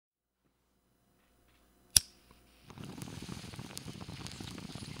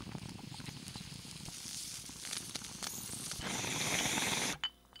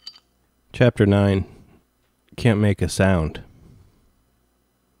Chapter 9. Can't Make a Sound.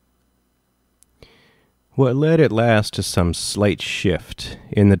 What led at last to some slight shift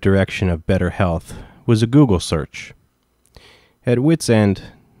in the direction of better health was a Google search. At wit's end,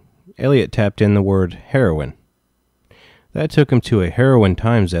 Elliott tapped in the word heroin. That took him to a Heroin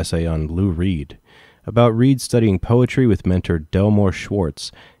Times essay on Lou Reed, about Reed studying poetry with mentor Delmore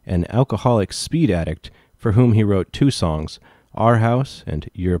Schwartz, an alcoholic speed addict for whom he wrote two songs, Our House and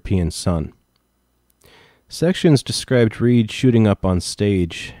European Sun. Sections described Reed shooting up on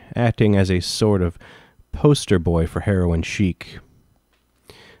stage, acting as a sort of poster boy for heroin chic.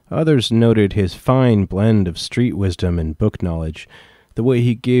 Others noted his fine blend of street wisdom and book knowledge, the way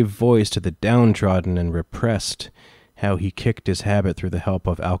he gave voice to the downtrodden and repressed, how he kicked his habit through the help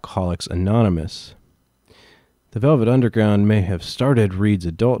of Alcoholics Anonymous. The Velvet Underground may have started Reed's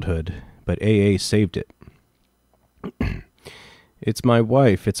adulthood, but AA saved it. It's my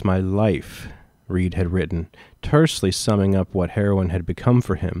wife, it's my life, Reed had written, tersely summing up what heroin had become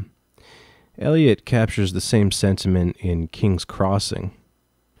for him. Elliott captures the same sentiment in King's Crossing.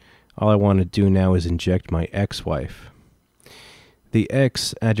 All I want to do now is inject my ex-wife. The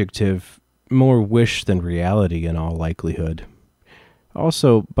ex adjective, more wish than reality in all likelihood.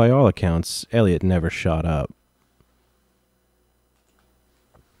 Also, by all accounts, Elliott never shot up.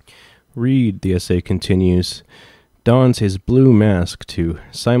 Reed, the essay continues, dons his blue mask to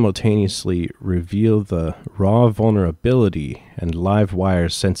simultaneously reveal the raw vulnerability and live wire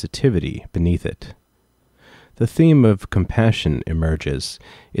sensitivity beneath it. The theme of compassion emerges,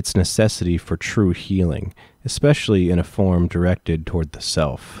 its necessity for true healing, especially in a form directed toward the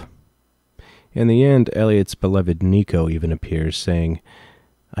self. In the end, Elliott's beloved Nico even appears, saying,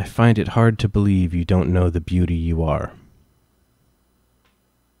 I find it hard to believe you don't know the beauty you are.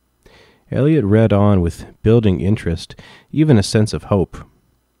 Elliott read on with building interest, even a sense of hope.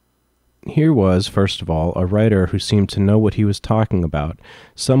 Here was, first of all, a writer who seemed to know what he was talking about,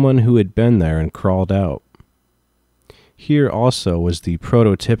 someone who had been there and crawled out. Here also was the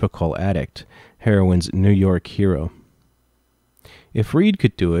prototypical addict, heroin's New York hero. If Reed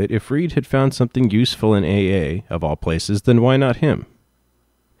could do it, if Reed had found something useful in AA, of all places, then why not him?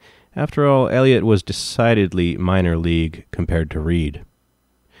 After all, Elliott was decidedly minor league compared to Reed.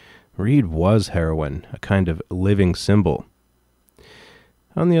 Reed was heroin, a kind of living symbol.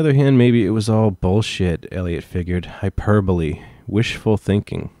 On the other hand, maybe it was all bullshit, Elliott figured, hyperbole, wishful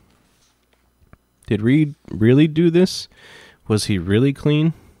thinking. Did Reed really do this? Was he really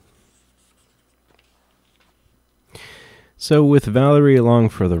clean? So with Valerie along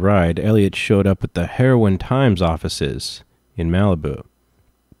for the ride, Elliott showed up at the Heroin Times offices in Malibu.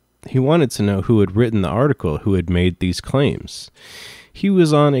 He wanted to know who had written the article, who had made these claims. He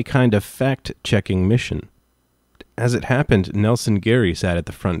was on a kind of fact-checking mission. As it happened, Nelson Gary sat at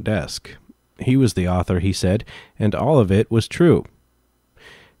the front desk. He was the author, he said, and all of it was true.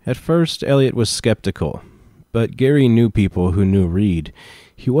 At first, Elliott was skeptical, but Gary knew people who knew Reed.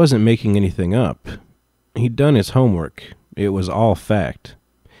 He wasn't making anything up. He'd done his homework. It was all fact.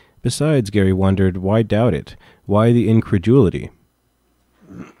 Besides, Gary wondered, why doubt it? Why the incredulity?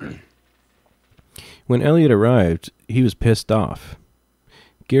 When Elliott arrived, he was pissed off.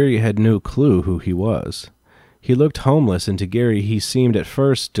 Gary had no clue who he was. He looked homeless, and to Gary he seemed at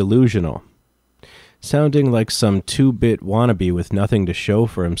first delusional. Sounding like some two-bit wannabe with nothing to show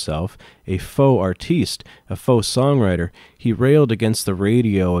for himself, a faux artiste, a faux songwriter, he railed against the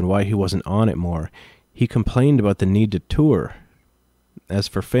radio and why he wasn't on it more. He complained about the need to tour. As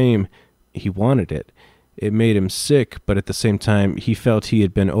for fame, he wanted it. It made him sick, but at the same time he felt he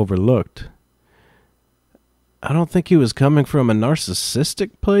had been overlooked. I don't think he was coming from a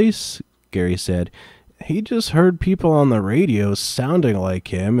narcissistic place, Gary said. He just heard people on the radio sounding like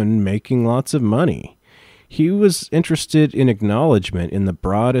him and making lots of money. He was interested in acknowledgement in the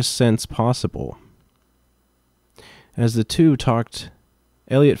broadest sense possible. As the two talked,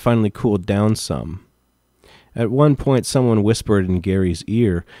 Elliott finally cooled down some. At one point, someone whispered in Gary's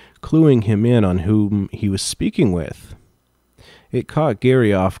ear, cluing him in on whom he was speaking with. It caught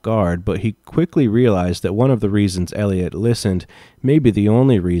Gary off guard, but he quickly realized that one of the reasons Elliott listened, maybe the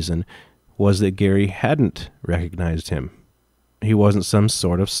only reason, was that Gary hadn't recognized him. He wasn't some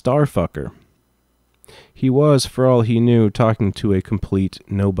sort of starfucker. He was, for all he knew, talking to a complete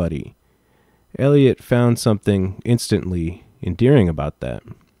nobody. Elliott found something instantly endearing about that.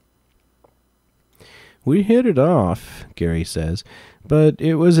 We hit it off, Gary says, but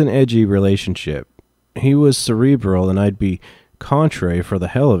it was an edgy relationship. He was cerebral, and I'd be contrary for the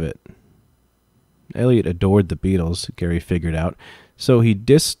hell of it. Elliott adored the Beatles, Gary figured out, so he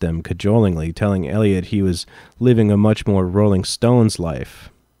dissed them cajolingly, telling Elliott he was living a much more Rolling Stones life.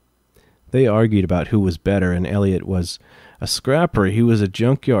 They argued about who was better, and Elliott was a scrapper. He was a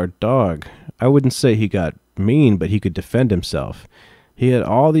junkyard dog. I wouldn't say he got mean, but he could defend himself. He had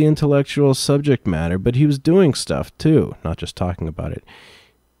all the intellectual subject matter, but he was doing stuff too, not just talking about it.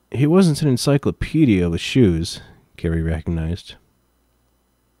 He wasn't an encyclopedia with shoes, Gary recognized.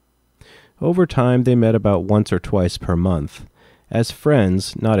 Over time, they met about once or twice per month, as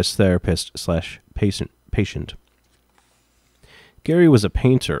friends, not as therapist/patient. Gary was a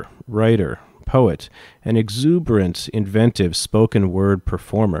painter, writer, poet, an exuberant, inventive spoken-word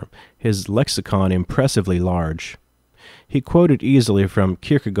performer, his lexicon impressively large. He quoted easily from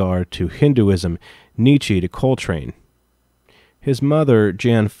Kierkegaard to Hinduism, Nietzsche to Coltrane. His mother,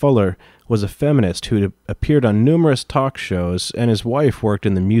 Jan Fuller, was a feminist who appeared on numerous talk shows, and his wife worked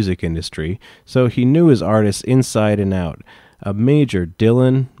in the music industry, so he knew his artists inside and out, a major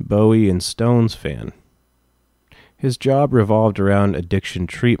Dylan, Bowie, and Stones fan. His job revolved around addiction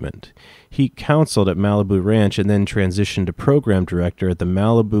treatment. He counseled at Malibu Ranch and then transitioned to program director at the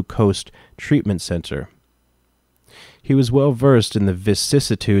Malibu Coast Treatment Center. He was well versed in the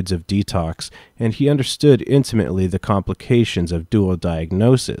vicissitudes of detox, and he understood intimately the complications of dual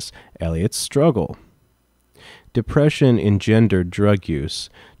diagnosis, Elliott's struggle. Depression engendered drug use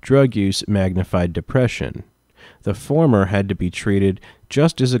magnified depression. The former had to be treated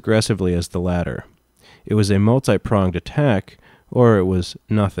just as aggressively as the latter. It was a multi-pronged attack, or it was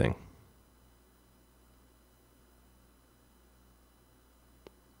nothing.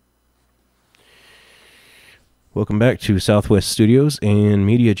 Welcome back to Southwest Studios and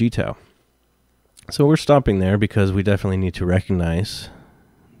Media GTOW. So we're stopping there because we definitely need to recognize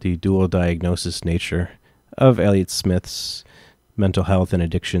the dual diagnosis nature of Elliott Smith's mental health and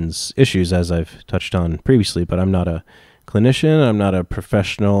addictions issues, as I've touched on previously, but I'm not a clinician, I'm not a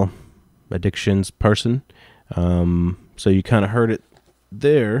professional addictions person, so you kind of heard it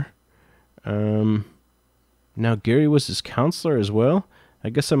there. Now Gary was his counselor as well. I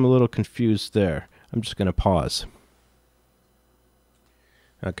guess I'm a little confused there. I'm just going to pause.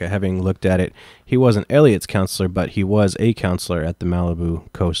 Okay, having looked at it, he wasn't Elliott's counselor, but he was a counselor at the Malibu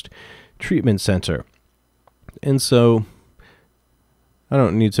Coast Treatment Center. And so, I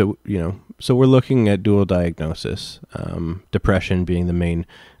don't need to, so we're looking at dual diagnosis, depression being the main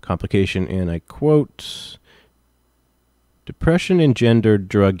complication, and I quote, "Depression engendered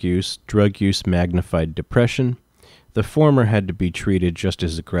drug use magnified depression. The former had to be treated just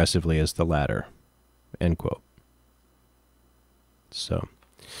as aggressively as the latter." End quote. So,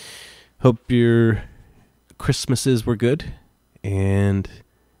 hope your Christmases were good, and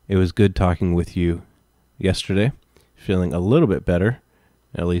it was good talking with you yesterday. Feeling a little bit better,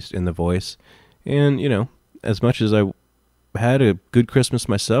 at least in the voice. And, as much as I had a good Christmas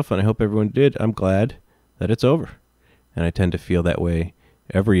myself, and I hope everyone did, I'm glad that it's over. And I tend to feel that way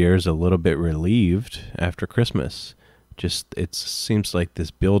every year, is a little bit relieved after Christmas. Just, it seems like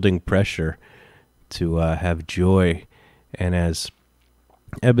this building pressure to have joy. And as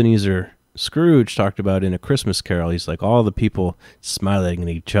Ebenezer Scrooge talked about in A Christmas Carol, he's like all the people smiling at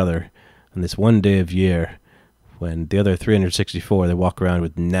each other on this one day of year, when the other 364, they walk around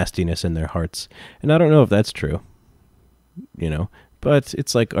with nastiness in their hearts. And I don't know if that's true, but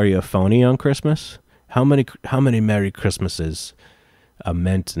it's like, are you a phony on Christmas? How many Merry Christmases are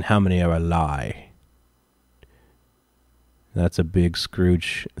meant, and how many are a lie? That's a big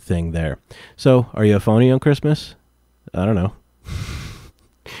Scrooge thing there. So, are you a phony on Christmas? I don't know.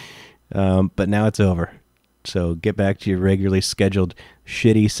 But now it's over. So get back to your regularly scheduled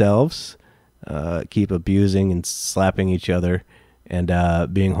shitty selves. Keep abusing and slapping each other and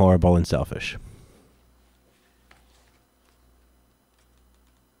being horrible and selfish.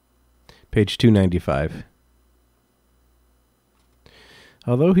 Page 295.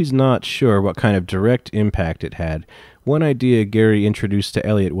 Although he's not sure what kind of direct impact it had, one idea Gary introduced to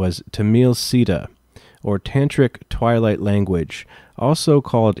Elliott was Tamil Sita, or Tantric Twilight language, also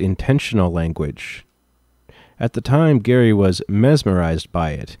called intentional language. At the time, Gary was mesmerized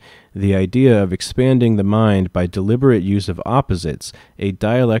by it, the idea of expanding the mind by deliberate use of opposites, a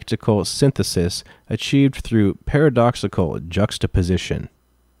dialectical synthesis achieved through paradoxical juxtaposition.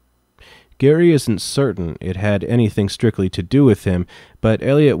 Gary isn't certain it had anything strictly to do with him, but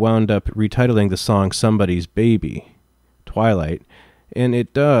Elliott wound up retitling the song Somebody's Baby, Twilight, and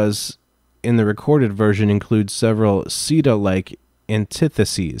it does, in the recorded version, include several Sita-like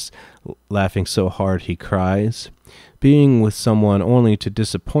antitheses, laughing so hard he cries, being with someone only to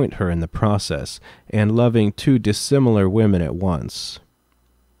disappoint her in the process, and loving two dissimilar women at once.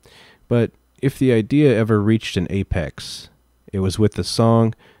 But if the idea ever reached an apex, it was with the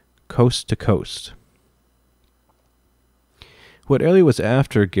song Coast to Coast. What Elliott was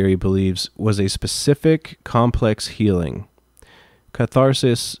after, Gary believes, was a specific, complex healing.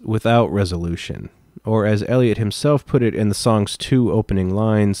 Catharsis without resolution, or as Elliott himself put it in the song's 2 opening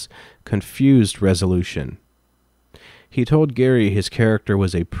lines, confused resolution. He told Gary his character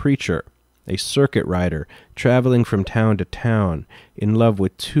was a preacher, a circuit rider, traveling from town to town, in love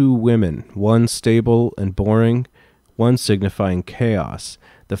with 2 women, one stable and boring, one signifying chaos,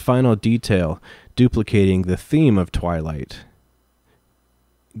 the final detail duplicating the theme of Twilight.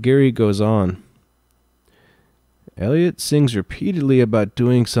 Gary goes on. Elliott sings repeatedly about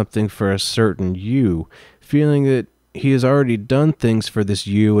doing something for a certain you, feeling that he has already done things for this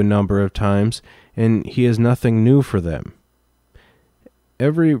you a number of times, and he has nothing new for them.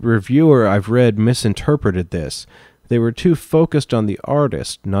 Every reviewer I've read misinterpreted this. They were too focused on the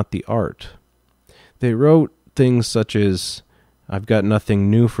artist, not the art. They wrote things such as, "I've got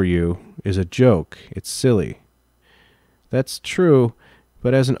nothing new for you," is a joke, it's silly. That's true,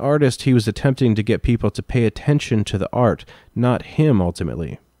 but as an artist he was attempting to get people to pay attention to the art, not him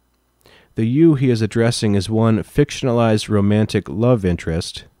ultimately. The you he is addressing is one fictionalized romantic love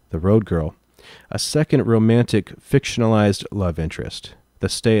interest, the road girl, a second romantic fictionalized love interest, the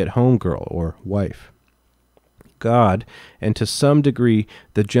stay-at-home girl or wife. God, and to some degree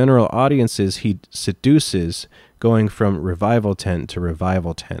the general audiences he seduces, going from revival tent to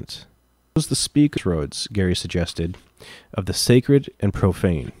revival tent. Those the speaker's roads, Gary suggested, of the sacred and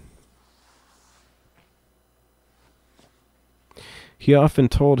profane. He often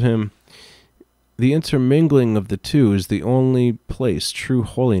told him, the intermingling of the two is the only place true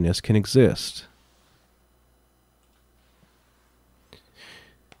holiness can exist.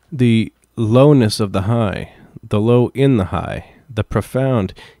 The lowness of the high, the low in the high, the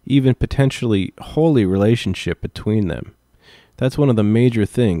profound, even potentially holy relationship between them. That's one of the major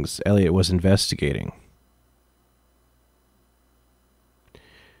things Elliott was investigating.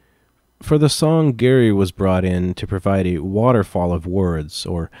 For the song, Gary was brought in to provide a waterfall of words,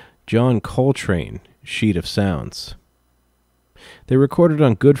 or John Coltrane sheet of sounds. They recorded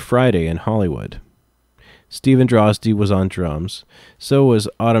on Good Friday in Hollywood. Stephen Drozdy was on drums, so was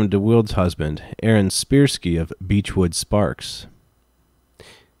Autumn DeWild's husband, Aaron Spearsky of Beechwood Sparks.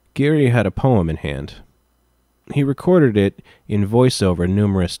 Gary had a poem in hand. He recorded it in voiceover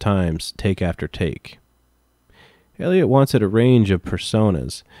numerous times, take after take. Elliott wanted a range of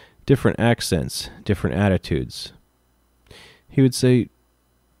personas, different accents, different attitudes. He would say,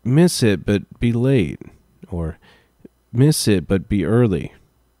 "Miss it, but be late," or "Miss it, but be early."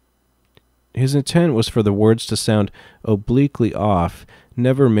 His intent was for the words to sound obliquely off,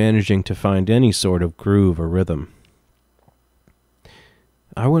 never managing to find any sort of groove or rhythm.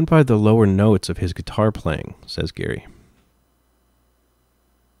 "I went by the lower notes of his guitar playing," says Gary.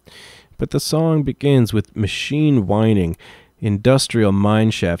 But the song begins with machine whining, industrial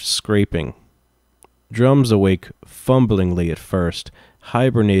mineshaft scraping. Drums awake fumblingly at first,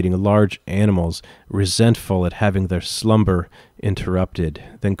 hibernating large animals, resentful at having their slumber interrupted,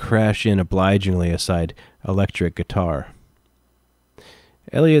 then crash in obligingly aside electric guitar.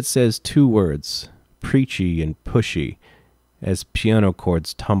 Elliott says 2 words, preachy and pushy, as piano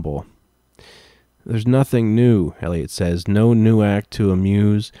chords tumble. There's nothing new, Elliott says, no new act to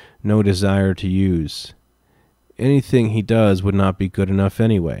amuse, no desire to use. Anything he does would not be good enough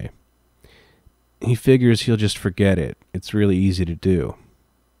anyway. He figures he'll just forget it. It's really easy to do.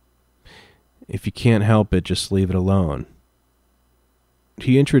 If you can't help it, just leave it alone.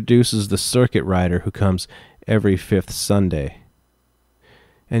 He introduces the circuit rider who comes every 5th Sunday.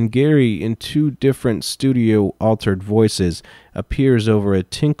 And Gary, in 2 different studio-altered voices, appears over a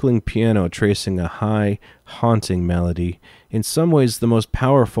tinkling piano tracing a high, haunting melody, in some ways the most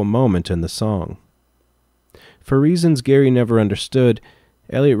powerful moment in the song. For reasons Gary never understood,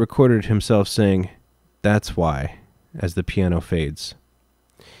 Elliott recorded himself saying, "That's why," as the piano fades.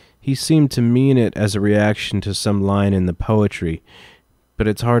 He seemed to mean it as a reaction to some line in the poetry, but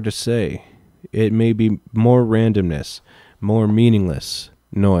it's hard to say. It may be more randomness, more meaningless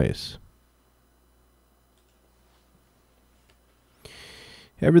noise.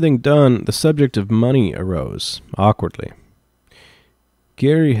 Everything done, the subject of money arose, awkwardly.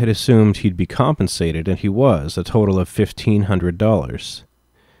 Gary had assumed he'd be compensated, and he was, a total of $1,500.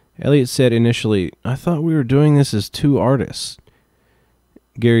 Elliott said initially, "I thought we were doing this as 2 artists."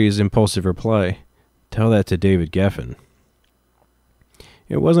 Gary's impulsive reply, "Tell that to David Geffen."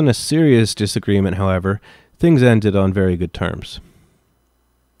 It wasn't a serious disagreement, however. Things ended on very good terms.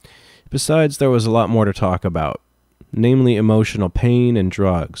 Besides, there was a lot more to talk about, namely emotional pain and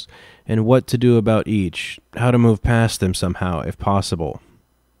drugs, and what to do about each, how to move past them somehow, if possible.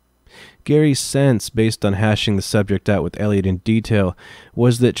 Gary's sense, based on hashing the subject out with Elliott in detail,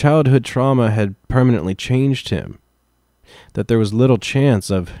 was that childhood trauma had permanently changed him, that there was little chance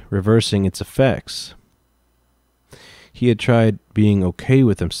of reversing its effects. He had tried being okay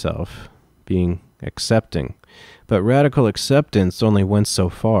with himself, being accepting, but radical acceptance only went so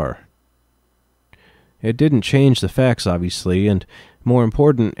far. It didn't change the facts, obviously, and more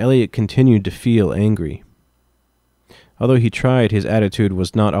important, Elliott continued to feel angry. Although he tried, his attitude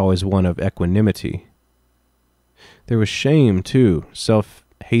was not always one of equanimity. There was shame, too,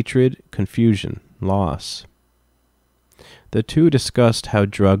 self-hatred, confusion, loss. The two discussed how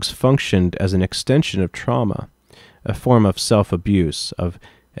drugs functioned as an extension of trauma, a form of self-abuse, of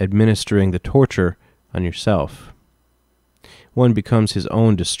administering the torture on yourself. One becomes his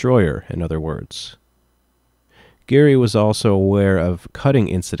own destroyer, in other words. Gary was also aware of cutting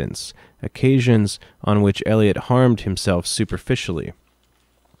incidents, occasions on which Elliott harmed himself superficially.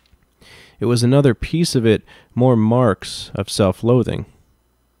 It was another piece of it, more marks of self-loathing.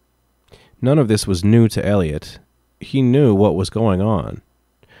 None of this was new to Elliott. He knew what was going on.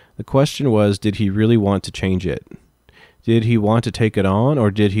 The question was, did he really want to change it? Did he want to take it on,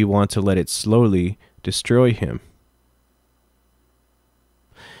 or did he want to let it slowly destroy him?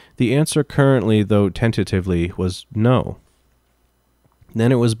 The answer currently, though tentatively, was no.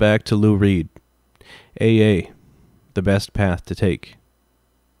 Then it was back to Lou Reed. AA, the best path to take.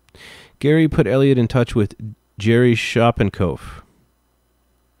 Gary put Elliott in touch with Jerry Schopenkoff,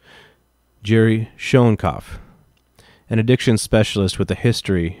 an addiction specialist with a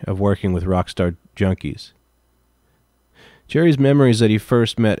history of working with rockstar junkies. Jerry's memories that he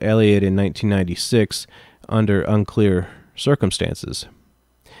first met Elliott in 1996 under unclear circumstances.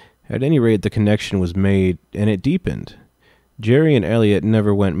 At any rate, the connection was made, and it deepened. Jerry and Elliott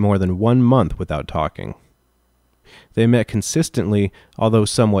never went more than 1 month without talking. They met consistently, although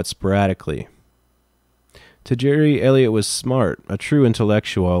somewhat sporadically. To Jerry, Elliott was smart, a true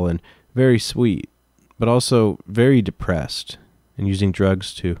intellectual, and very sweet, but also very depressed, and using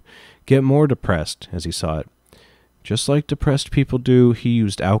drugs to get more depressed, as he saw it. Just like depressed people do, he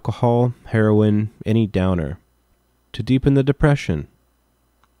used alcohol, heroin, any downer, to deepen the depression.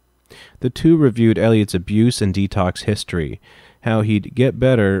 The two reviewed Elliott's abuse and detox history, how he'd get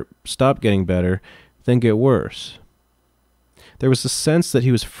better, stop getting better, then get worse. There was a sense that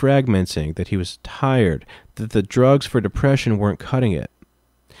he was fragmenting, that he was tired, that the drugs for depression weren't cutting it.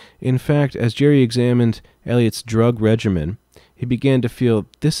 In fact, as Jerry examined Elliott's drug regimen, he began to feel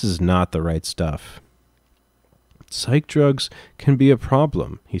this is not the right stuff. Psych drugs can be a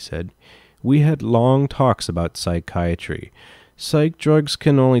problem, he said. We had long talks about psychiatry. Psych drugs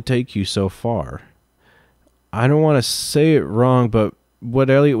can only take you so far. I don't want to say it wrong, but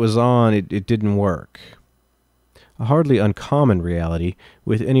what Elliott was on, it didn't work. A hardly uncommon reality,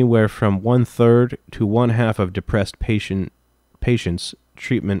 with anywhere from 1/3 to 1/2 of depressed patients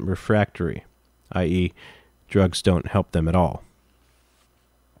treatment refractory, i.e., drugs don't help them at all.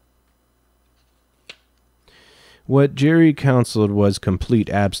 What Jerry counseled was complete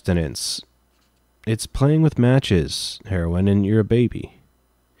abstinence. It's playing with matches, heroin, and you're a baby.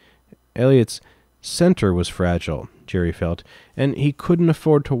 Elliott's center was fragile, Jerry felt, and he couldn't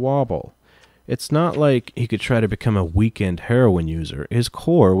afford to wobble. It's not like he could try to become a weekend heroin user. His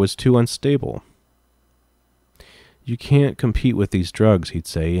core was too unstable. You can't compete with these drugs, he'd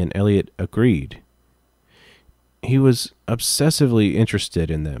say, and Elliott agreed. He was obsessively interested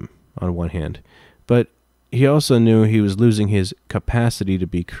in them, on one hand, but he also knew he was losing his capacity to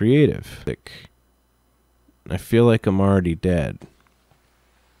be creative. I feel like I'm already dead.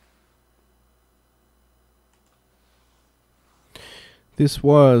 This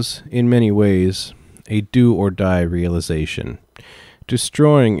was, in many ways, a do-or-die realization.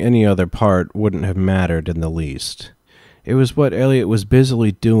 Destroying any other part wouldn't have mattered in the least. It was what Elliott was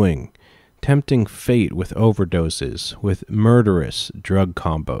busily doing, tempting fate with overdoses, with murderous drug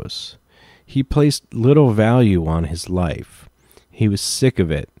combos. He placed little value on his life. He was sick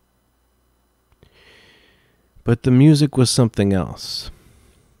of it. But the music was something else.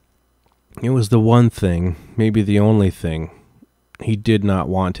 It was the one thing, maybe the only thing, he did not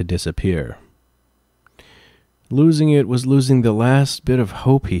want to disappear. Losing it was losing the last bit of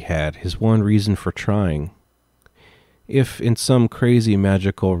hope he had, his one reason for trying. If, in some crazy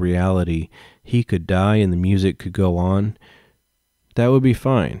magical reality, he could die and the music could go on, that would be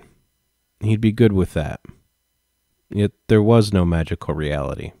fine. He'd be good with that. Yet there was no magical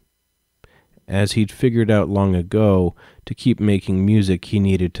reality. As he'd figured out long ago, to keep making music he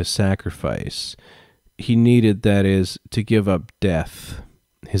needed to sacrifice. He needed, that is, to give up death,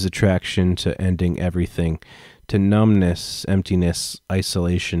 his attraction to ending everything, to numbness, emptiness,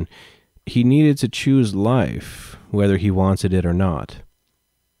 isolation. He needed to choose life, whether he wanted it or not.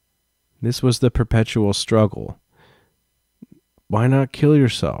 This was the perpetual struggle. Why not kill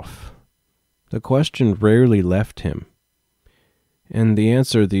yourself? The question rarely left him. And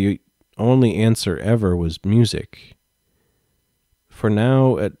the only answer ever, was music. For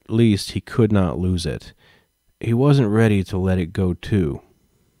now, at least, he could not lose it. He wasn't ready to let it go too.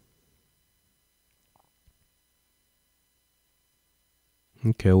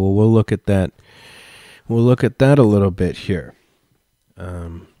 Okay, well, we'll look at that. We'll look at that a little bit here.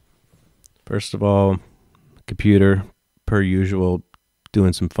 First of all, computer, per usual,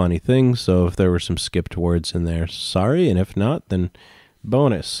 doing some funny things. So if there were some skipped words in there, sorry. And if not, then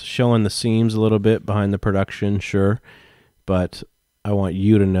bonus. Showing the seams a little bit behind the production, sure. But I want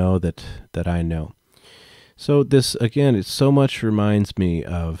you to know that I know. So this, again, it so much reminds me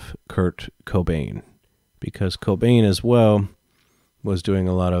of Kurt Cobain. Because Cobain as well was doing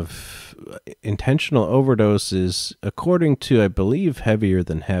a lot of intentional overdoses, according to, I believe, Heavier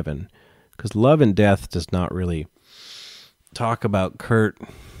Than Heaven. Because Love and Death does not really talk about Kurt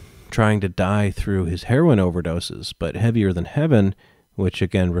trying to die through his heroin overdoses, but Heavier Than Heaven, which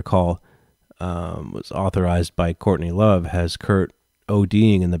again, recall, was authorized by Courtney Love, has Kurt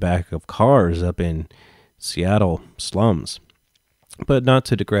ODing in the back of cars up in Seattle slums. But not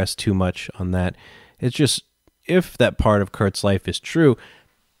to digress too much on that, it's just, if that part of Kurt's life is true,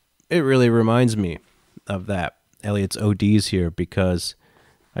 it really reminds me of that, Elliott's ODs here, because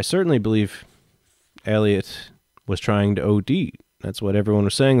I certainly believe Elliott was trying to OD. That's what everyone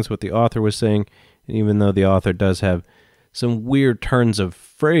was saying. That's what the author was saying. And even though the author does have some weird turns of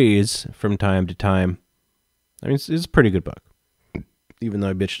phrase from time to time, I mean, it's a pretty good book, even though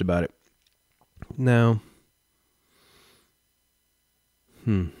I bitched about it. Now,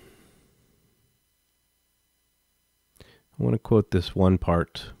 I want to quote this one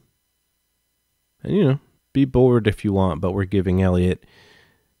part. And, be bored if you want, but we're giving Elliott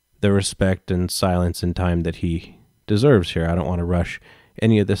the respect and silence and time that he deserves here. I don't want to rush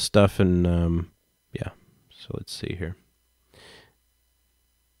any of this stuff, and yeah. So let's see here.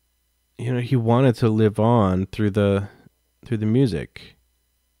 He wanted to live on through the music.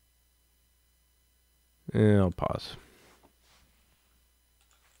 I'll pause.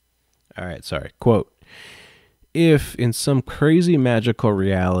 All right, sorry. Quote: "If in some crazy magical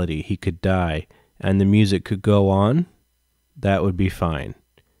reality he could die and the music could go on, that would be fine.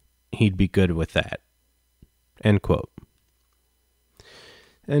 He'd be good with that." End quote.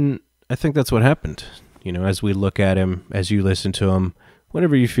 And I think that's what happened. As we look at him, as you listen to him,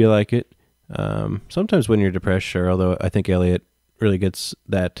 whenever you feel like it. Sometimes when you're depressed, sure, although I think Elliott really gets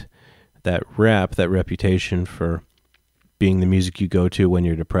that reputation for being the music you go to when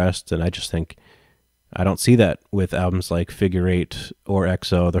you're depressed. And I just think I don't see that with albums like Figure Eight or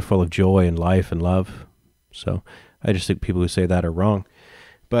EXO. They're full of joy and life and love. So I just think people who say that are wrong.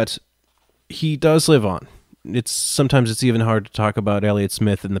 But he does live on. Sometimes it's even hard to talk about Elliott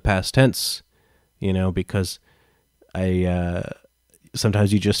Smith in the past tense, because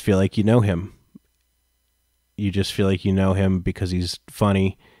sometimes you just feel like you know him. You just feel like you know him because he's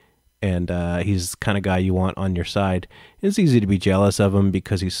funny, and he's the kind of guy you want on your side. It's easy to be jealous of him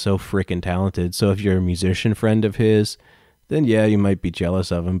because he's so freaking talented. So if you're a musician friend of his, then yeah, you might be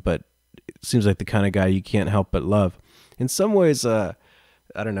jealous of him, but it seems like the kind of guy you can't help but love. In some ways,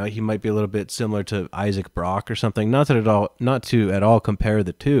 I don't know, he might be a little bit similar to Isaac Brock or something. Not to at all compare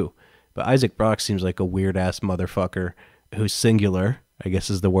the two, but Isaac Brock seems like a weird-ass motherfucker who's singular, I guess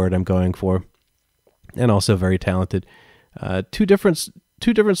is the word I'm going for, and also very talented. Two different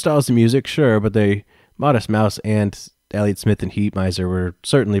styles of music, sure, but Modest Mouse and Elliott Smith and Heat Miser were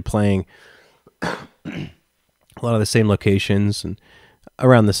certainly playing a lot of the same locations and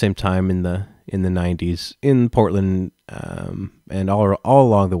around the same time in the 90s in Portland and all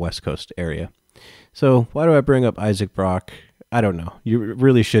along the West Coast area. So why do I bring up Isaac Brock? I don't know. You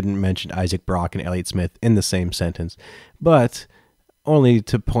really shouldn't mention Isaac Brock and Elliott Smith in the same sentence, but only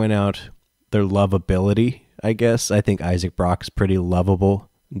to point out their lovability, I guess. I think Isaac Brock's a pretty lovable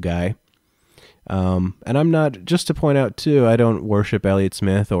guy. And I'm not, just to point out too, I don't worship Elliott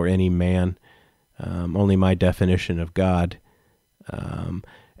Smith or any man, only my definition of God.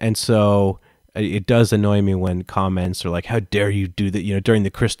 And so it does annoy me when comments are like, how dare you do that, during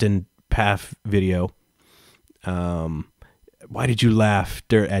the Kristen Paff video. Why did you laugh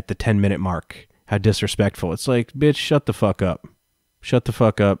at the 10-minute mark? How disrespectful. It's like, bitch, shut the fuck up. Shut the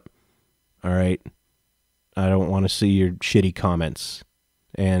fuck up. All right. I don't want to see your shitty comments.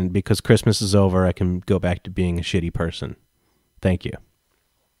 And because Christmas is over, I can go back to being a shitty person. Thank you.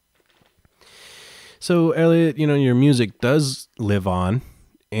 So, Elliott, your music does live on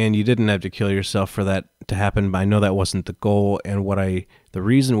and you didn't have to kill yourself for that to happen, but I know that wasn't the goal, and the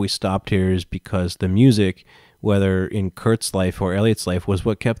reason we stopped here is because the music, whether in Kurt's life or Elliott's life, was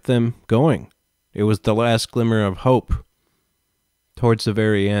what kept them going. It was the last glimmer of hope towards the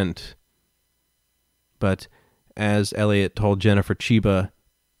very end. But as Elliott told Jennifer Chiba,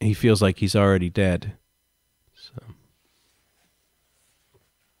 he feels like he's already dead. So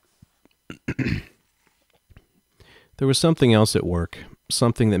there was something else at work,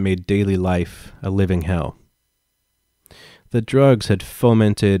 something that made daily life a living hell. The drugs had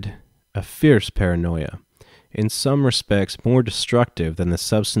fomented a fierce paranoia, in some respects more destructive than the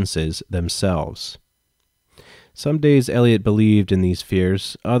substances themselves. Some days Elliott believed in these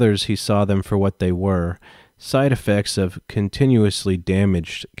fears, others he saw them for what they were, side effects of continuously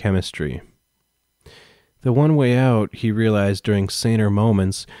damaged chemistry. The one way out, he realized during saner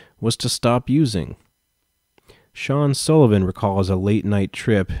moments, was to stop using. Sean Sullivan recalls a late-night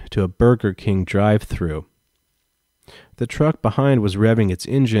trip to a Burger King drive-thru. The truck behind was revving its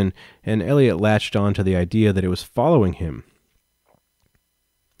engine, and Elliott latched on to the idea that it was following him.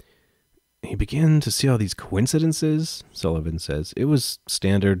 He began to see all these coincidences, Sullivan says. It was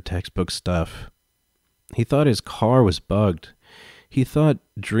standard textbook stuff. He thought his car was bugged. He thought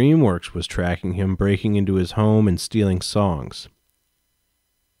DreamWorks was tracking him, breaking into his home and stealing songs.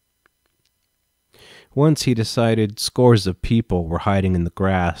 Once he decided scores of people were hiding in the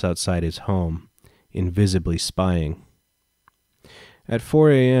grass outside his home, invisibly spying. At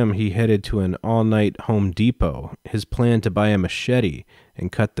 4 a.m., he headed to an all-night Home Depot, his plan to buy a machete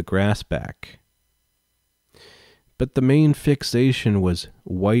and cut the grass back. But the main fixation was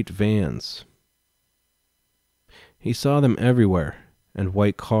white vans. He saw them everywhere, and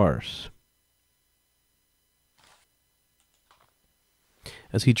white cars.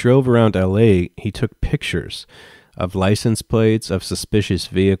 As he drove around L.A., he took pictures of license plates of suspicious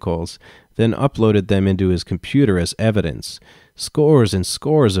vehicles, then uploaded them into his computer as evidence, scores and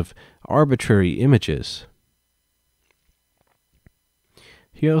scores of arbitrary images.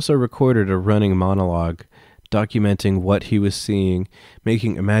 He also recorded a running monologue, documenting what he was seeing,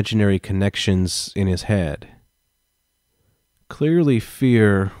 making imaginary connections in his head. Clearly,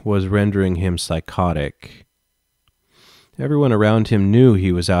 fear was rendering him psychotic. Everyone around him knew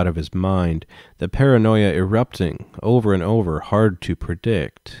he was out of his mind, the paranoia erupting over and over, hard to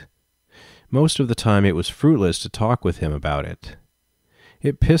predict. Most of the time it was fruitless to talk with him about it.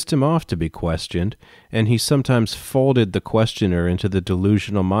 It pissed him off to be questioned, and he sometimes folded the questioner into the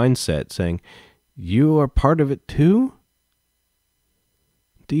delusional mindset, saying, "You are part of it too?"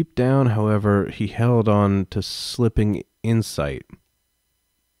 Deep down, however, he held on to slipping insight.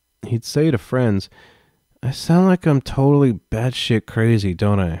 He'd say to friends, "I sound like I'm totally batshit crazy,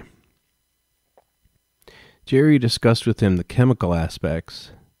 don't I?" Jerry discussed with him the chemical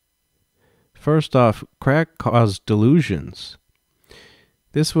aspects. First off, crack caused delusions.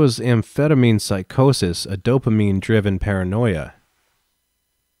 This was amphetamine psychosis, a dopamine-driven paranoia.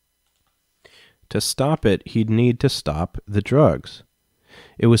 To stop it, he'd need to stop the drugs.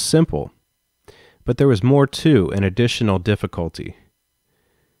 It was simple, but there was more too, an additional difficulty.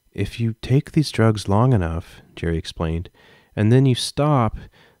 If you take these drugs long enough, Jerry explained, and then you stop,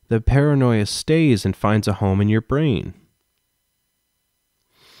 the paranoia stays and finds a home in your brain.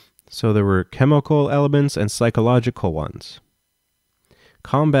 So there were chemical elements and psychological ones.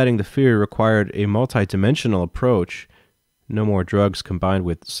 Combating the fear required a multidimensional approach, no more drugs combined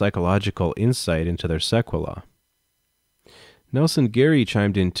with psychological insight into their sequelae. Nelson Gary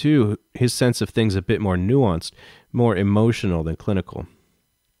chimed in too, his sense of things a bit more nuanced, more emotional than clinical.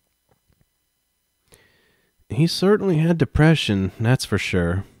 "He certainly had depression, that's for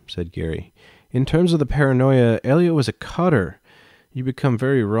sure," said Gary. "In terms of the paranoia, Elliott was a cutter. You become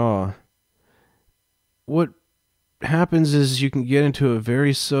very raw. What happens is you can get into a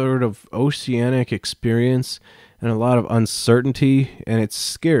very sort of oceanic experience and a lot of uncertainty, and it's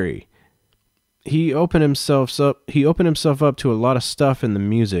scary. He opened himself up to a lot of stuff in the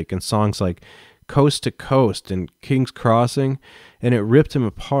music and songs like Coast to Coast and King's Crossing, and it ripped him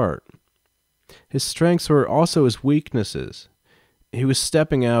apart. His strengths were also his weaknesses. He was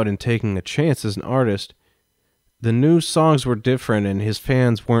stepping out and taking a chance as an artist. The new songs were different, and his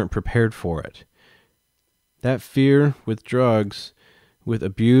fans weren't prepared for it. That fear with drugs, with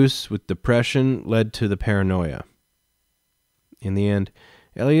abuse, with depression, led to the paranoia. In the end,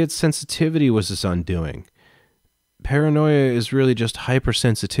 Elliott's sensitivity was his undoing. Paranoia is really just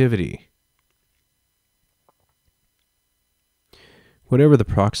hypersensitivity. Whatever the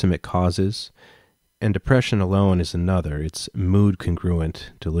proximate causes, and depression alone is another, it's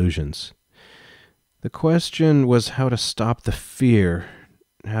mood-congruent delusions. The question was how to stop the fear,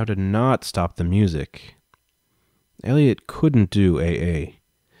 how to not stop the music. Elliott couldn't do AA.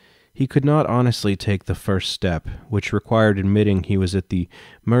 He could not honestly take the first step, which required admitting he was at the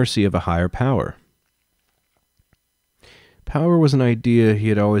mercy of a higher power. Power was an idea he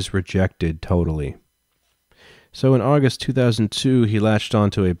had always rejected totally. So in August 2002, he latched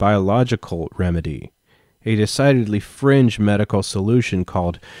onto a biological remedy, a decidedly fringe medical solution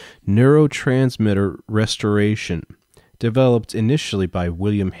called neurotransmitter restoration, developed initially by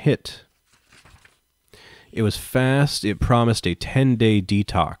William Hitt. It was fast, it promised a 10-day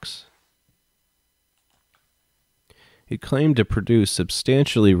detox. It claimed to produce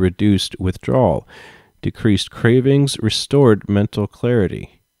substantially reduced withdrawal, decreased cravings, restored mental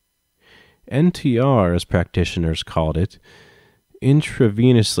clarity. NTR, as practitioners called it,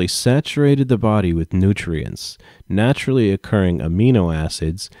 intravenously saturated the body with nutrients, naturally occurring amino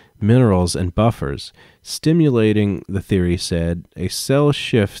acids, minerals, and buffers, stimulating, the theory said, a cell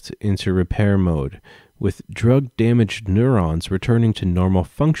shift into repair mode, with drug-damaged neurons returning to normal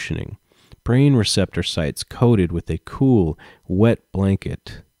functioning, brain receptor sites coated with a cool, wet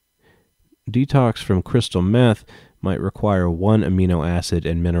blanket. Detox from crystal meth might require one amino acid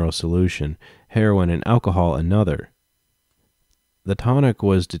and mineral solution, heroin and alcohol another. The tonic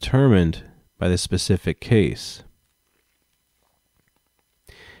was determined by the specific case.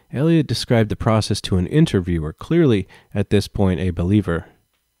 Elliott described the process to an interviewer, clearly at this point a believer.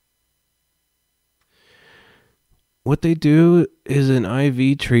 What they do is an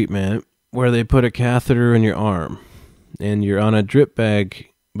IV treatment where they put a catheter in your arm, and you're on a drip bag,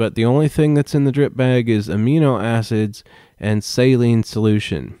 but the only thing that's in the drip bag is amino acids and saline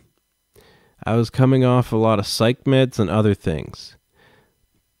solution. I was coming off a lot of psych meds and other things.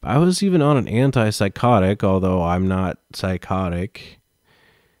 I was even on an antipsychotic, although I'm not psychotic.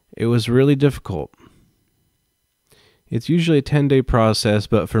 It was really difficult. It's usually a 10-day process,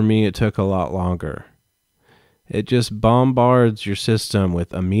 but for me it took a lot longer. It just bombards your system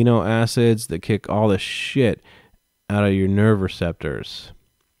with amino acids that kick all the shit out of your nerve receptors.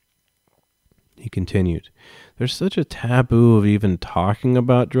 He continued, there's such a taboo of even talking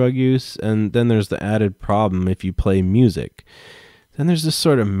about drug use, and then there's the added problem if you play music. Then there's this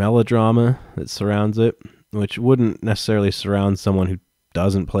sort of melodrama that surrounds it, which wouldn't necessarily surround someone who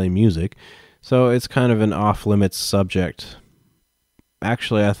doesn't play music, so it's kind of an off-limits subject.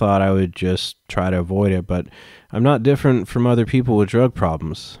 Actually, I thought I would just try to avoid it, but I'm not different from other people with drug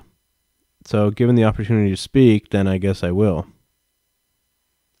problems. So given the opportunity to speak, then I guess I will.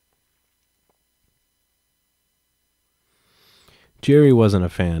 Jerry wasn't a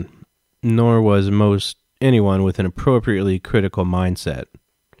fan, nor was most anyone with an appropriately critical mindset.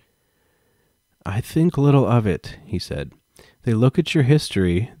 I think little of it, he said. They look at your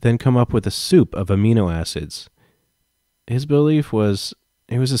history, then come up with a soup of amino acids. His belief was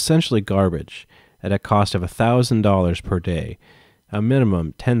it was essentially garbage at a cost of $1,000 per day, a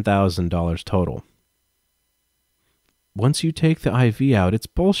minimum $10,000 total. Once you take the IV out, it's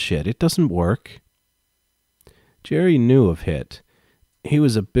bullshit. It doesn't work. Jerry knew of Hitt. He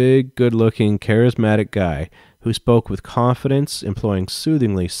was a big, good-looking, charismatic guy who spoke with confidence, employing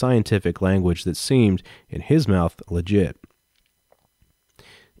soothingly scientific language that seemed, in his mouth, legit.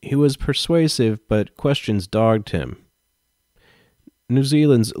 He was persuasive, but questions dogged him. New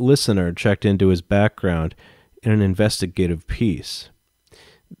Zealand's Listener checked into his background in an investigative piece.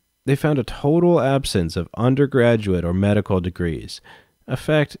 They found a total absence of undergraduate or medical degrees, a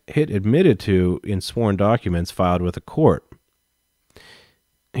fact Hitt admitted to in sworn documents filed with the court.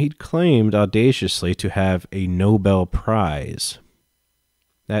 He'd claimed audaciously to have a Nobel Prize.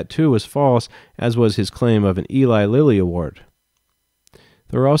 That too was false, as was his claim of an Eli Lilly Award.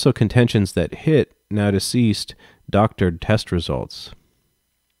 There were also contentions that Hitt, now deceased, doctored test results.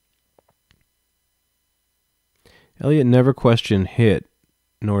 Elliott never questioned Hitt,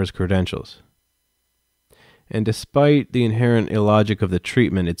 nor his credentials. And despite the inherent illogic of the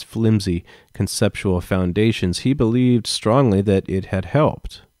treatment, its flimsy conceptual foundations, he believed strongly that it had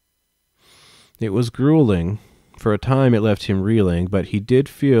helped. It was grueling. For a time it left him reeling, but he did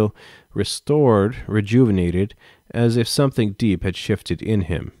feel restored, rejuvenated, as if something deep had shifted in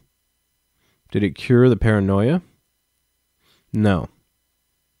him. Did it cure the paranoia? No.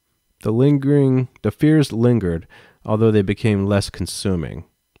 The fears lingered, although they became less consuming.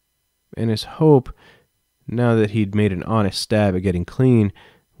 And his hope, now that he'd made an honest stab at getting clean,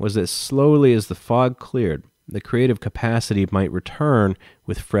 was that slowly as the fog cleared, the creative capacity might return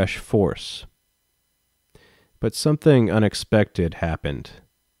with fresh force. But something unexpected happened.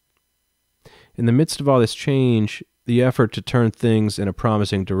 In the midst of all this change, the effort to turn things in a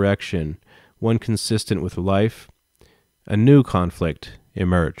promising direction, one consistent with life, a new conflict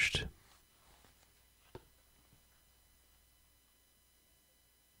emerged.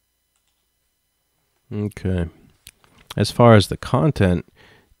 Okay. As far as the content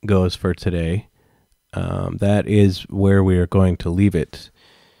goes for today, that is where we are going to leave it.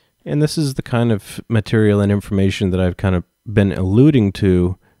 And this is the kind of material and information that I've kind of been alluding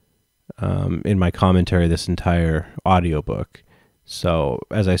to in my commentary, this entire audiobook. So,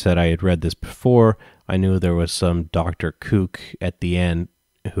 as I said, I had read this before. I knew there was some Dr. Kook at the end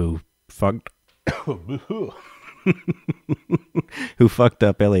who fucked who fucked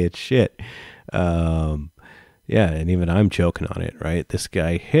up Elliott's shit. Yeah, and even I'm choking on it, right? This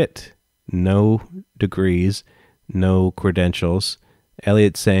guy hit no degrees, no credentials.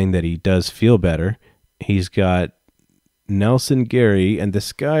 Elliott's saying that he does feel better. He's got Nelson Gary and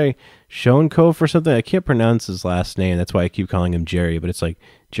this guy Schoenkof or something. I can't pronounce his last name. That's why I keep calling him Jerry, but it's like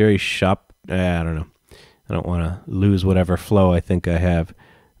Jerry Shop. I don't know. I don't want to lose whatever flow I think I have.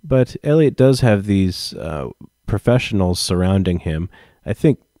 But Elliott does have these professionals surrounding him. I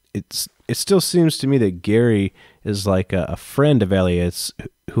think it still seems to me that Gary is like a friend of Elliott's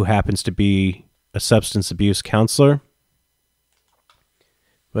who happens to be a substance abuse counselor,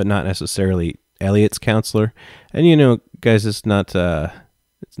 but not necessarily Elliott's counselor. And you know, guys, it's not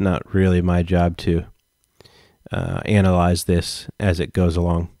really my job to analyze this as it goes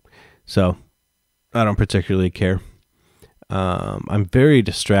along, so I don't particularly care. I'm very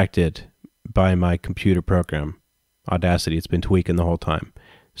distracted by my computer program, Audacity. It's been tweaking the whole time.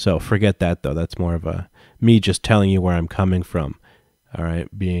 So forget that, though. That's more of a me just telling you where I'm coming from. All right,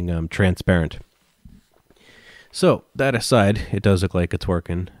 being transparent. So that aside, it does look like it's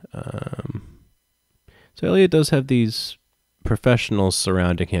working. So Elliott does have these professionals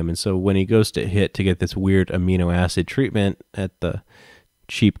surrounding him, and so when he goes to HIT to get this weird amino acid treatment at the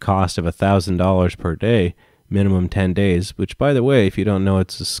cheap cost of $1,000 per day, minimum 10 days, which, by the way, if you don't know,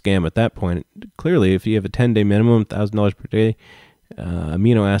 it's a scam at that point. Clearly, if you have a 10-day minimum, $1,000 per day,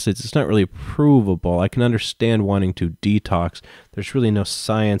 amino acids, it's not really provable. I can understand wanting to detox. There's really no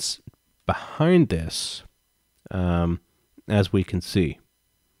science behind this, as we can see,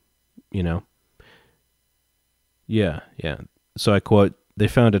 you know. Yeah. So I quote, "They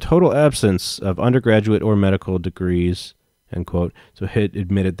found a total absence of undergraduate or medical degrees," end quote. So HIT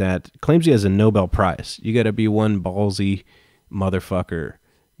admitted that. Claims he has a Nobel Prize. You got to be one ballsy motherfucker.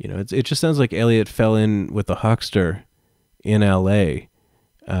 You know, it just sounds like Elliott fell in with a huckster in L.A.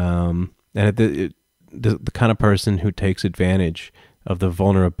 And the kind of person who takes advantage of the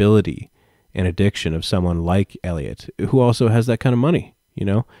vulnerability and addiction of someone like Elliott, who also has that kind of money. You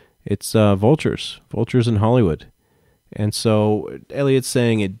know, it's vultures in Hollywood. And so Elliott's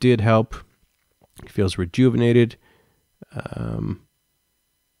saying it did help. He feels rejuvenated.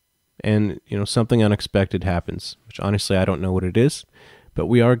 And, you know, something unexpected happens, which honestly I don't know what it is, but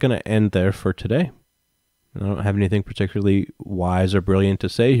we are going to end there for today. I don't have anything particularly wise or brilliant to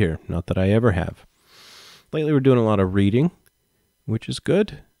say here, not that I ever have. Lately we're doing a lot of reading, which is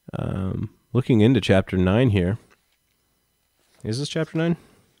good. Looking into chapter 9 here. Is this chapter 9?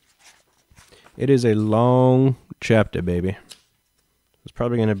 It is a long chapter, baby. It's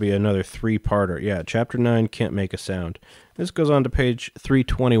probably going to be another 3-parter. Yeah, chapter 9, Can't Make a Sound. This goes on to page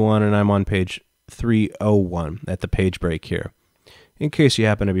 321, and I'm on page 301 at the page break here, in case you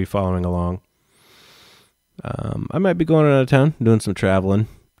happen to be following along. I might be going out of town, doing some traveling.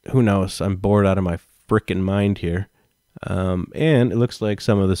 Who knows? I'm bored out of my frickin' mind here. And it looks like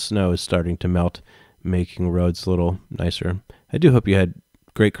some of the snow is starting to melt, making roads a little nicer. I do hope you had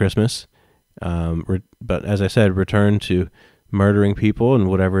great Christmas. But as I said, return to murdering people and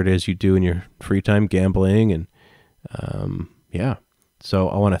whatever it is you do in your free time, gambling, and yeah. So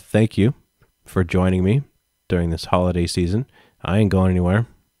I want to thank you for joining me during this holiday season. I ain't going anywhere.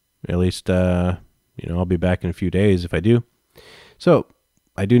 At least, I'll be back in a few days if I do. So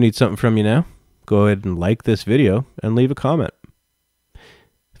I do need something from you now. Go ahead and like this video and leave a comment.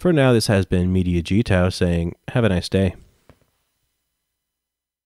 For now, this has been Media G-Tao saying, have a nice day.